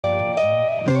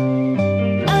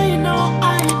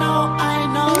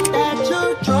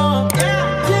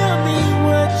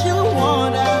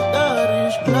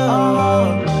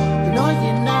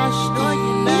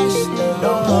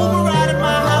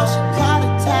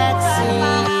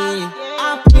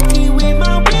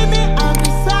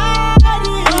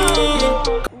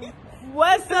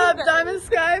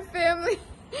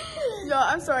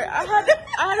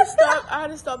I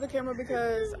had to stop the camera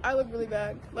because I look really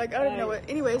bad. Like, I didn't know it.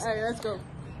 Anyways. All right, let's go.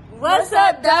 What's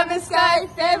up, Diamond Sky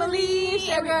family? It's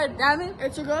your girl, Diamond.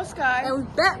 It's your girl, Sky. And we're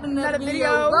back with another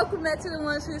video. Welcome back to the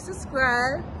ones who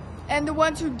subscribe. And the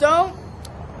ones who don't,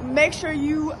 make sure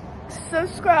you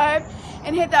subscribe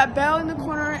and hit that bell in the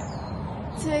corner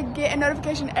to get a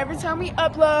notification every time we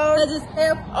upload. That is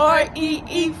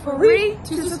F-R-E-E for free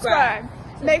to subscribe.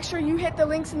 Make sure you hit the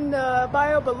links in the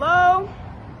bio below.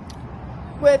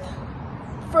 With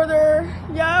further,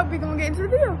 we're gonna get into the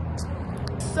video.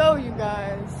 So you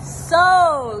guys.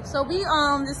 So we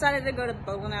decided to go to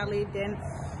bowling alley. Then,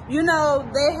 you know,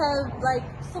 they have like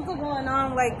something going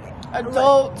on, like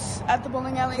adults at the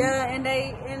bowling alley. Yeah, and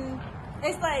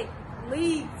it's like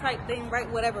league type thing,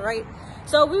 right? Whatever, right?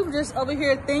 So we were just over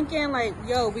here thinking like,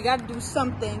 yo, we got to do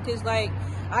something, cause like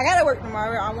I gotta work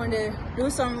tomorrow. I wanted to do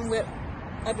something with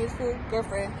a beautiful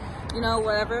girlfriend, you know,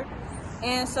 whatever.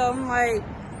 And so I'm like,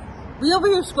 we over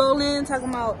here scrolling, talking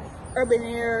about Urban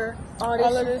Air, all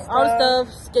this stuff,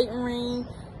 skating ring,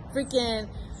 freaking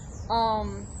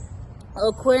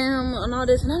aquarium and all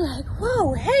this. And I'm like,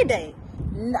 whoa, Heyday.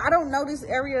 I don't know this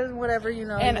area and whatever, you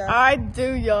know. And I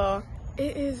do, y'all.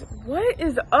 It is, what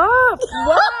is up?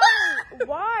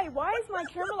 Why? Why is my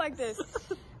camera like this?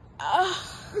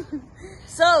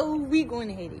 So we going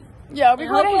to Haiti. Yeah, we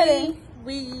going to Haiti.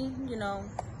 We, you know,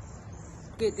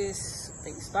 get this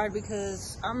thing started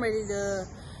because I'm ready to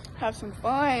have some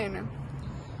fun.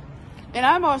 And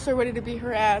I'm also ready to beat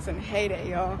her ass in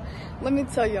Heyday, y'all. Let me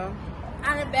tell y'all.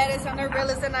 I'm the baddest, I'm the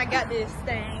realest, and I got this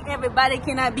thing. Everybody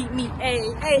cannot beat me.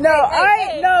 Hey. No.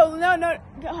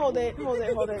 Hold it.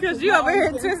 Because you over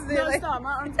here twisted. No, like... stop.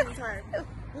 My arm's getting tired.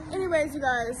 Anyways, you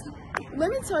guys,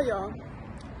 let me tell y'all.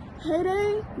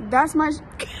 Heyday, that's my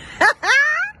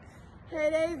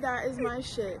Heyday, that is my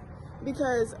shit.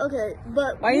 Because, okay,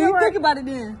 but... Why you think about it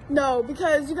then? No,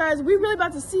 because, you guys, we really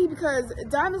about to see, because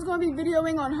Diamond's going to be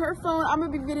videoing on her phone. I'm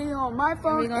going to be videoing on my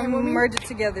phone. We're going to merge it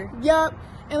together. Yep.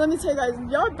 And let me tell you guys,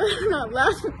 y'all better not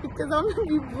laugh because I'm going to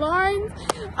be blind.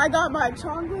 I got my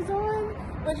chongas on,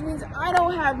 which means I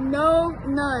don't have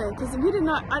none. Because I did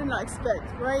not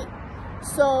expect, right?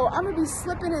 So, I'm going to be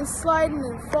slipping and sliding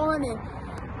and falling, and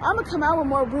I'm going to come out with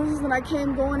more bruises than I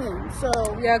came going in. So...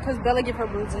 Yeah, because Bella give her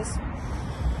bruises.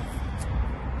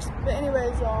 But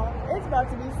anyways, y'all, it's about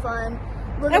to be fun.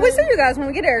 And we'll see you guys when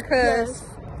we get there, because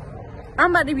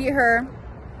I'm about to beat her.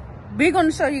 We're going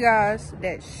to show you guys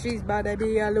that she's about to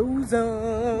be a loser.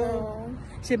 No.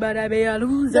 She's about to be a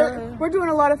loser. We're doing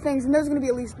a lot of things, and there's going to be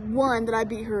at least one that I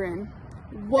beat her in.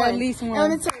 One. At least one. And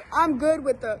let me tell you, I'm good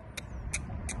with it.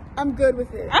 I'm good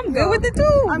with it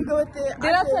too. I'm good with it.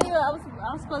 Did I tell you I was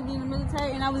supposed to be in the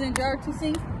military and I was in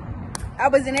JROTC? I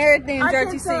was in everything in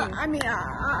JROTC. I mean,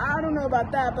 I don't know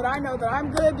about that, but I know that I'm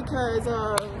good because,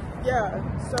 so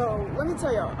let me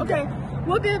tell y'all. Okay,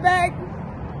 we'll get back.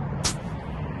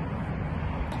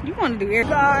 You want to do air?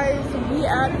 Guys, we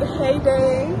at the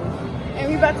Heyday,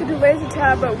 and we about to do laser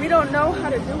tag, but we don't know how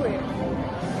to do it.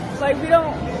 Like, we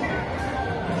don't,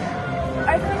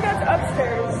 I think that's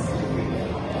upstairs.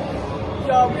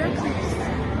 Y'all,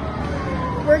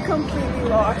 we're completely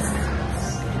lost.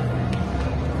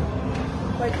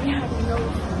 Like, we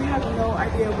have no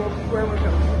idea where we're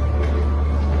going.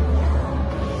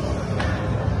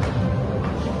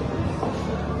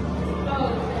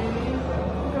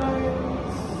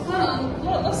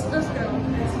 Let's go.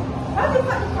 Why do you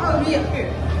have to follow me up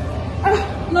here? What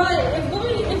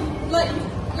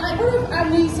if I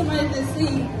need somebody to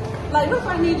see? Like, what if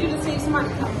I need you to see somebody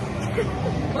come?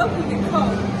 What would you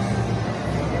call?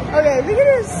 Okay, look at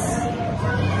this.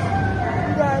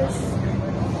 You guys.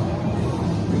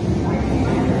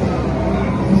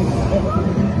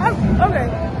 Okay.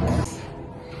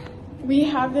 We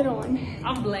have it on.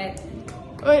 I'm black.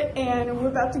 And we're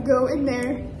about to go in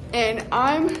there. And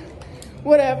I'm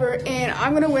whatever. And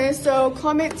I'm going to win. So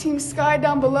comment Team Sky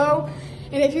down below.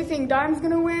 And if you think Dime's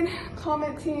going to win,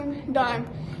 comment Team Dime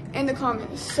in the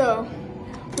comments. So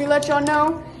we let y'all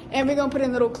know. And we're going to put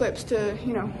in little clips to,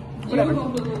 you know, whatever.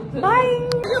 Bye.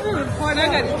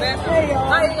 Hey, y'all.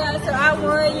 Hi, guys. So I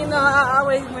won. You know, I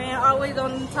always win. Always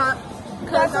on the top.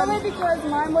 That's only because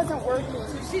mine wasn't working.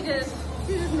 She just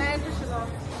mad because she's off.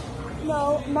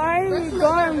 No, my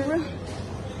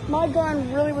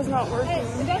gun really was not working. Hey,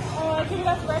 that's, can you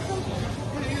guys restroom?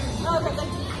 Oh, okay,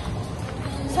 thank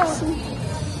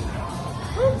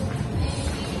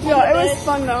you. Yo, it was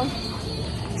fun though.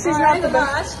 She's not the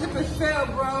best. I slipped and fell,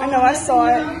 bro. I know, I saw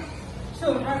it. She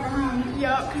was right behind me.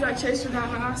 Yup, because I chased her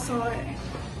down and I saw it.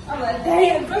 I was like,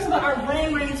 damn. First of all, I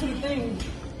ran into the thing.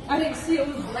 I didn't see it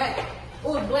was black. It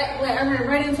was black. I ran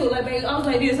right into it like, baby. I was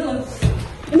like this.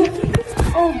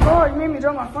 Oh God, you made me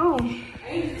drop my phone.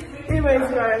 Anyways,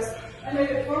 guys. I made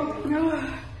it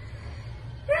phone.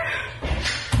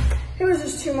 It was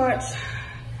just too much.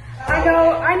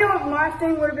 I know if my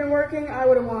thing would have been working, I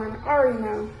would have won. I already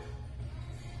know.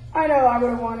 I know I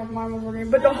would have won if mine was working.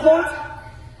 But the whole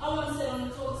I want to sit on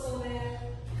the floor so bad.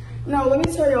 no, let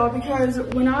me tell y'all, because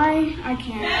when I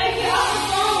can't.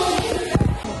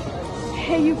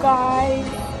 Hey you guys.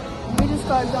 We just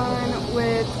got done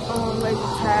with laser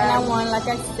And tag. I won, like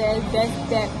I said, best.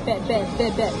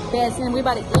 And we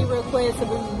about to eat real quick, so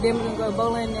then we're gonna go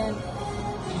bowling and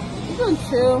we're gonna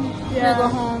chill. Yeah. We're gonna go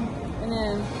home and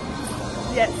then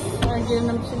Yes. get in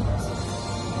them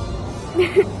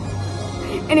cheeks.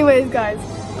 Anyways, guys,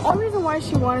 the only reason why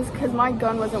she won is because my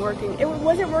gun wasn't working. It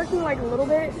wasn't working like a little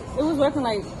bit. It was working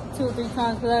like 2 or 3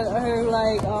 times because I heard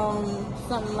like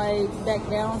something like back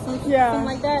down, something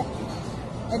like that.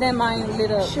 And then mine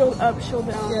lit up. Shield up, shield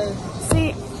down. Yeah.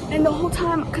 See, and the whole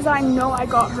time, because I know I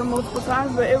got her multiple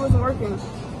times, but it wasn't working.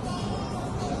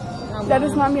 That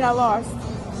does not mean I lost.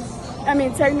 I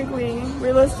mean, technically,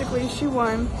 realistically, she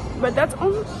won, but that's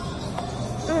only.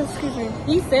 Oh, excuse me.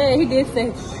 He did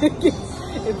say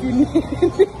if you need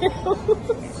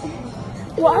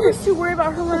Well, I was too worried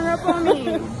about her running up on me.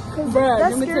 Bruh,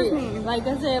 That let me tell scares you, me. like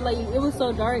I said, like it was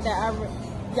so dark that I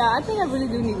think I really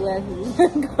do need glasses.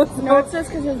 No, it's just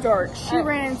because it's dark. She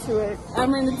ran into it. I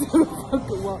ran into the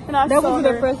fucking wall. And I that saw wasn't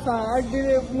her. the first time. I did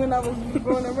it when I was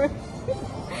going around.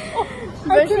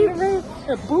 But she,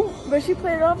 Boom. but she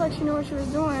played it off like she knew what she was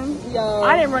doing. Yo,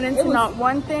 I didn't run into it was- not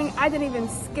one thing. I didn't even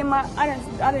skim my. I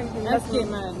didn't even. Let's mess get with-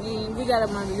 mine. We got a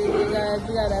margarita, guys.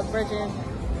 We got a virgin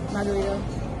margarita.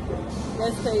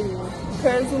 That's crazy.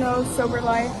 Cause you know, sober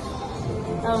life.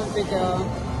 I don't think y'all.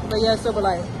 But yeah, sober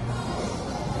life.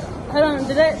 Hold on,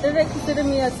 did they consider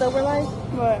me a sober life?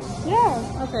 But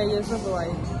yeah, Okay, yeah, sober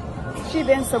life. she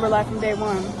been sober life from day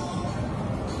one.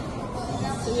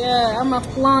 So yeah, I'm a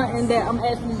flaunt in that I'm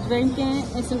actually drinking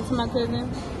and send it to my cousin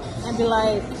and be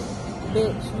like,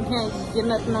 bitch, you can't get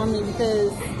nothing on me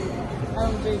because I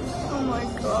don't drink. Oh my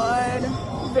god.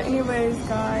 But anyways,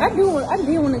 guys. I did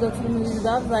want to go to the movies.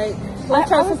 I was like, let's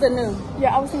try something new.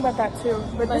 Yeah, I was thinking about that too.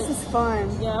 But Like- this is fun.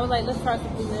 Yeah, I was like, let's try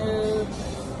something new.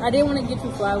 I didn't want to get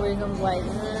you flowers. I was like,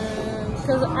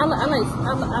 because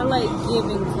I like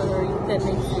giving to her. If that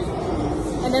makes sense.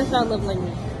 And that's my love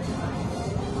language.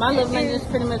 My love language is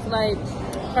pretty much like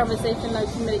conversation,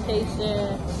 like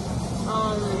communication,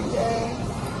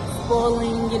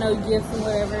 spoiling, you know, gifts and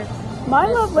whatever. My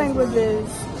love language is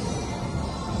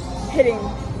hitting.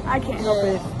 I can't help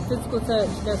it. Physical touch.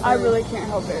 That's I her. really can't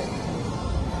help it.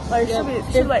 Like Yeah,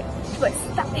 she'll be like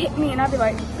stop hitting me, and I'd be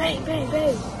like, babe.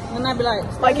 And I'd be like,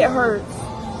 Like it hurts.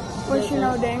 Which you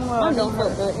Yeah. know dang well My it knee don't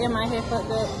fucked hurt. up. And my head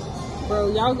fucked up.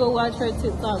 Bro, y'all go watch her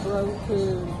TikTok, bro.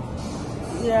 Cause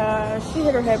Yeah, she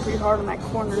hit her head pretty hard in that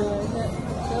corner.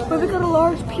 that But we got a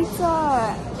large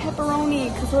pizza, pepperoni,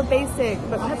 because we're basic,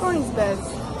 but pepperoni's best.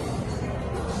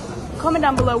 Comment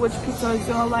down below which pizza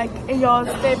y'all like and y'all's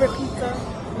favorite pizza.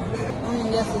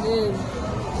 yes, it is.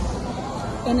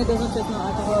 And it doesn't taste no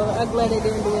alcohol. I'm glad they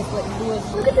didn't do it.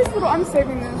 Look at this little, I'm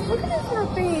saving this. Look at this little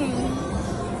thing.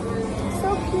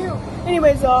 So cute.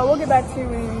 Anyways, y'all, we'll get back to you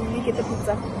when we get the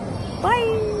pizza.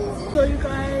 Bye. So you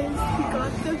guys, we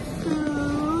got the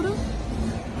food.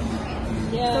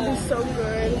 Yeah. It'll be so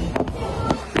good. You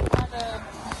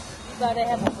gotta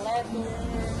have a glass of water. You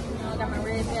know, I got my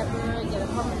red pepper, got a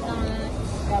parmesan,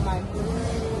 got my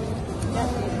greens, got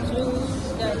the juice,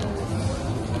 got the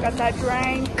Got that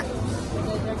drink.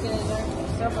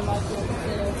 Sober life.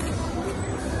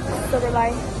 Sober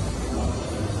life.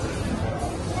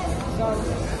 So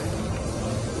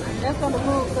that's gonna be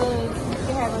cool because you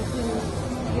can have a few.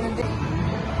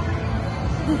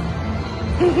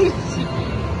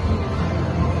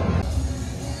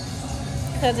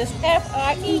 Because it's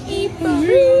FREE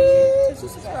free.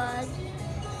 Subscribe.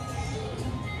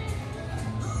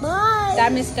 Bye.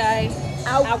 Diamond Sky.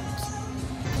 Out.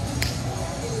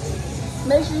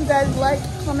 Make sure you guys like,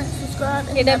 comment, subscribe,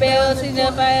 and Hit the bell to the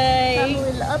notify.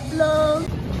 will upload.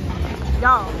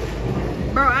 Y'all,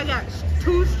 bro, I got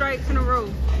 2 strikes in a row.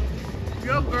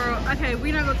 Yo, girl. Okay,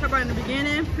 we not gonna talk about it in the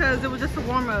beginning because it was just a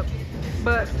warm up.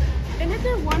 But And is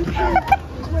there one thing?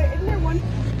 Wait, isn't there one?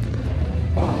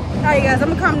 alright, guys, I'm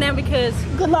gonna calm down because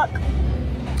Good luck.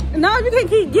 no, you can't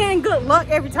keep getting good luck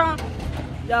every time.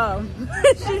 Yo,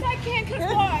 I can't, cause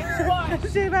why?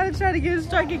 she about to try to get a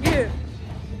strike again.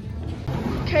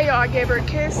 Okay, y'all, I gave her a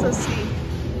kiss. Let's see.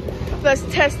 Let's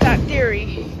test that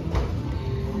theory.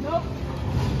 Nope.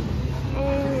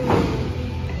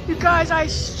 You guys, I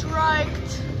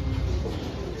striked.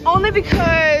 Only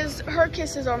because her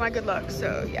kisses are my good luck,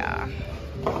 so yeah.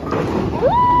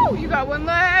 Woo! You got one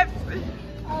left.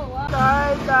 Oh, wow.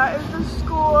 Guys, that is the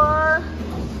score.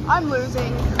 I'm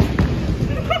losing.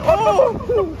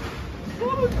 Oh!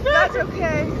 That's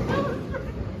okay.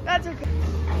 That's okay.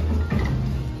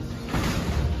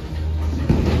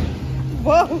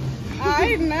 Whoa.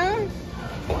 I know.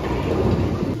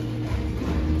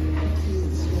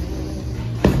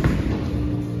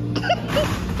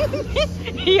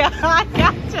 Yeah, I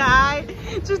got tied.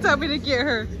 She told me to get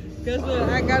her. Guess what?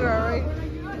 I got her alright.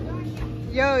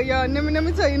 Yo, let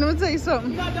me tell you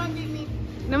something. No, don't beat me.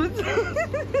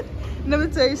 Let me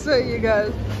tell you something, you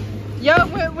guys. Yo,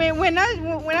 when I You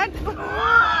know what?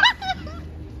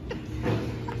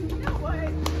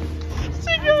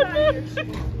 she got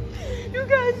you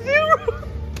got 0.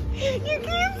 You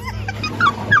can't.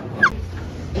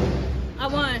 I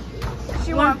won.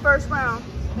 She won first round.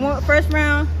 First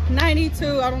round,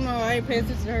 92. I don't know. I ain't paying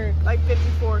attention to her. Like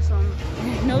 54 or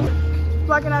something. No.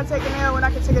 Why can I take an L when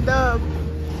I can take a dub?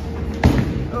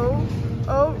 Oh.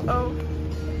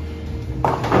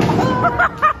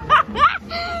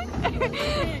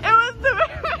 It was the.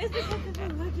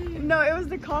 No, it was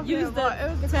the coffee. Use it was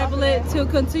the the tablet coffee. to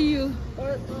continue.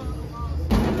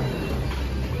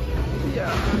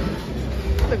 Yeah.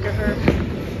 Look at her.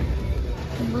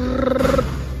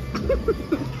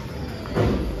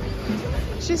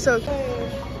 She's so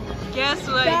good. Guess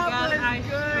what, guys? I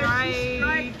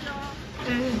tried.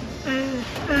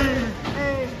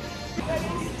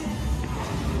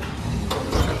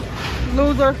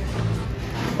 Loser.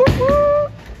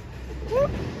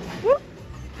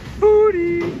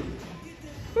 Booty.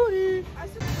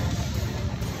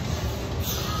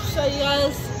 So you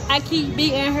guys, I keep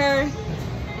beating her.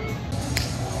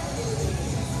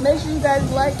 Make sure you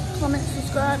guys like, comment,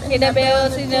 subscribe, and Hit the bell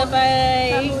to the time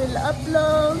bell. we'll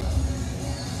upload.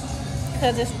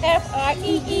 Cause it's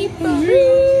FREE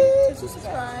To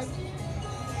subscribe.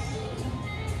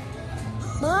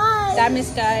 Bye. Diamond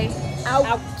Sky. Out.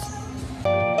 Out.